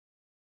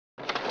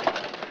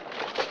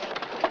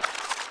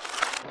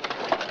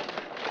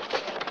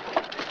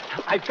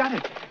I've got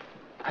it.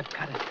 The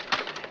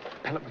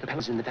pellet with the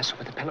pellet is in the vessel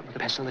with the pellet with the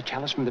pestle. The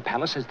chalice from the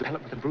palace has the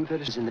pellet with the brew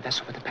that is in the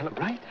vessel with the pellet,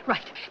 right?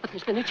 Right, but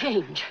there's been a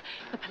change.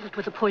 The pellet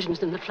with the poison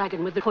is in the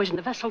flagon with the poison.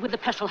 The vessel with the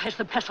pestle has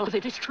the pestle.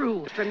 It is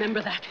true.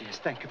 Remember that. Yes,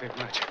 thank you very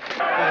much.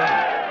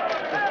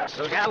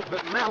 So help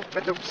but mouth,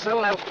 but the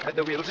so help, but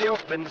the wheels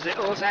open,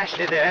 zittles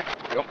ashley there.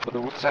 Ja, but the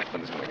wheels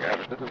happens in the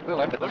garage. The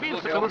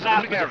wheels goes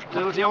out,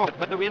 zittles open,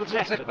 but the wheels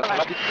open.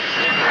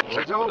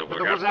 Zittles, but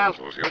the wheels out,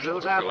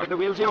 zittles out, but the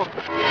wheels open.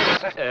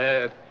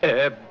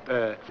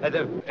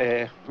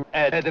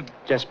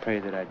 Just pray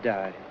that I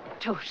die.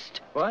 Toast.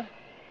 What?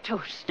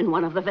 Toast in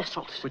one of the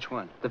vessels. Which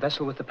one? The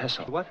vessel with the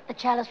pestle. What? The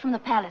chalice from the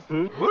palace.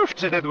 Hmm?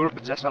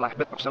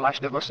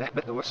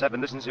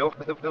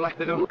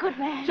 Good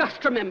man.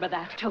 Just remember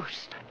that.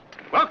 Toast.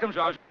 Welcome,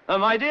 George.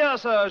 My dear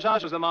Sir,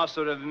 George is the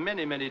master of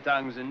many, many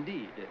tongues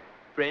indeed.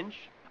 French.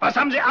 Was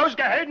haben Sie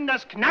ausgehalten,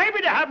 das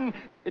Kneipe haben?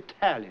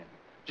 Italian.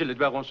 Je le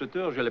dois en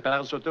sauteur, je le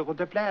parle sauteur au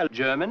déplaire.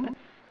 German.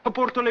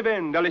 Porto le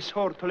ben, dalle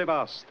sorto le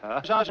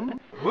basta.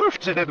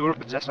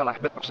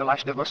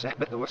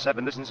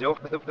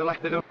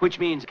 Which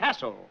means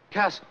castle.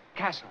 Castle.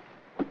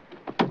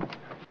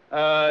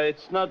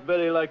 It's not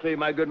very likely,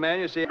 my good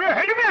man, you see.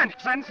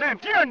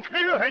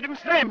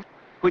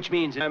 Which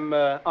means I'm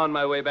on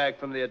my way back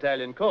from the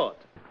Italian court.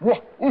 Who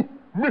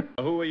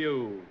are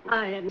you?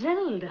 I am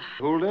Zelda.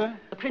 Hulda?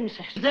 The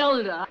princess.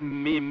 Zelda.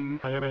 Me. Do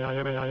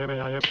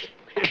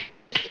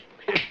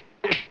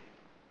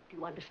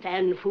you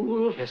understand,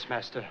 fool? Yes,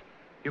 master.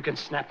 You can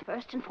snap.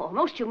 First and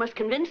foremost, you must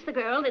convince the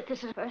girl that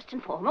this is first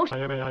and foremost.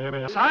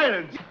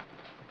 Silence!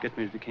 Get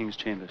me to the king's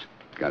chambers.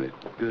 Got it.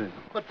 Good.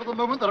 But for the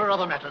moment, there are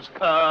other matters.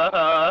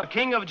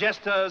 King of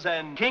Jesters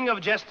and King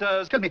of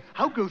Jesters. Tell me,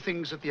 how go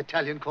things at the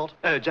Italian court?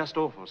 Just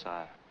awful,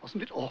 sire.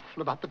 Wasn't it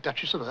awful about the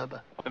Duchess of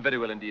Alba? Very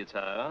well indeed,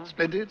 sire.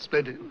 Splendid,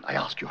 splendid. I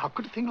ask you, how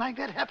could a thing like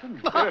that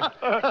happen?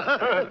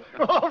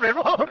 Oh,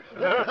 Railroad!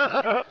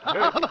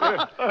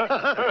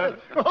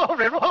 Oh,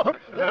 Railroad!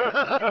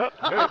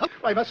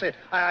 I must say,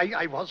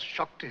 I was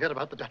shocked to hear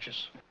about the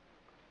Duchess.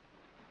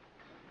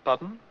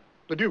 Pardon?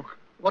 The Duke.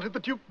 What did the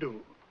Duke do?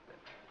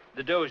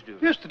 The Doge do.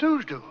 Yes, the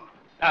Doge do.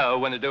 Oh,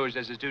 when the Doge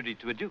does his duty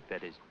to a Duke,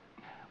 that is.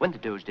 When the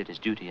Doge did his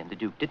duty and the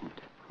Duke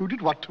didn't. Who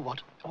did what to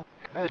what?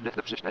 Yes,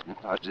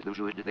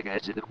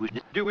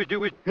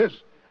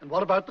 And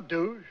what about the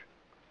Doge?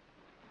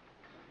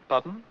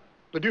 pardon?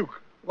 The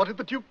Duke. What did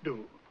the Duke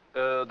do?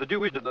 The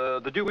Jewish,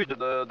 the Jewish,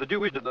 the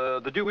Jewish,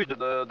 the Jewish, the Jewish,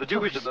 the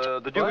Jewish, the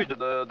Jewish,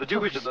 the Jewish, the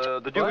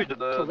Jewish, the Jewish,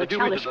 the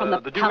Jewish,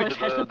 the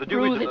Jewish,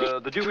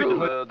 the Jewish,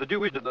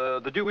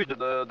 the Jewish,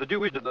 the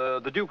Jewish,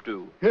 the Duke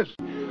do. Yes.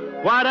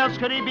 What else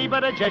could he be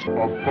but a Jester?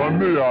 A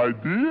funny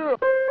idea.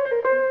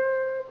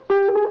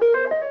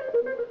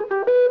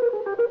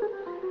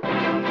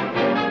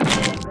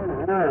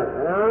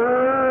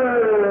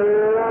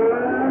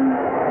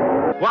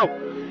 Whoa!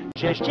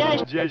 Just. No,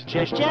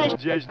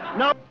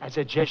 that's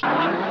a Jester.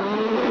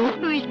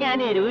 Luis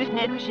Ganeros,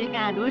 Nedus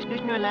Gandos,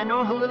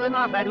 Nulano,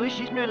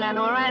 Hulanovados,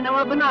 Nulano,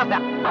 Rhino, Banava.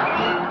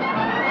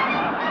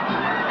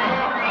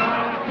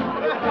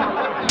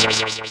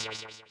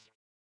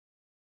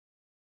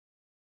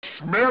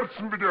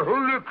 Schmerzen wie die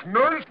Hölle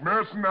knallt,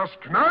 Schmerzen das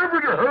Knall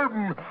wie die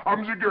Hölben.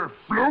 Haben sie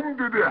geflummt,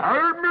 die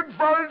Helmen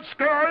falsch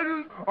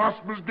geil?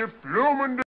 Hast mir's geflummen,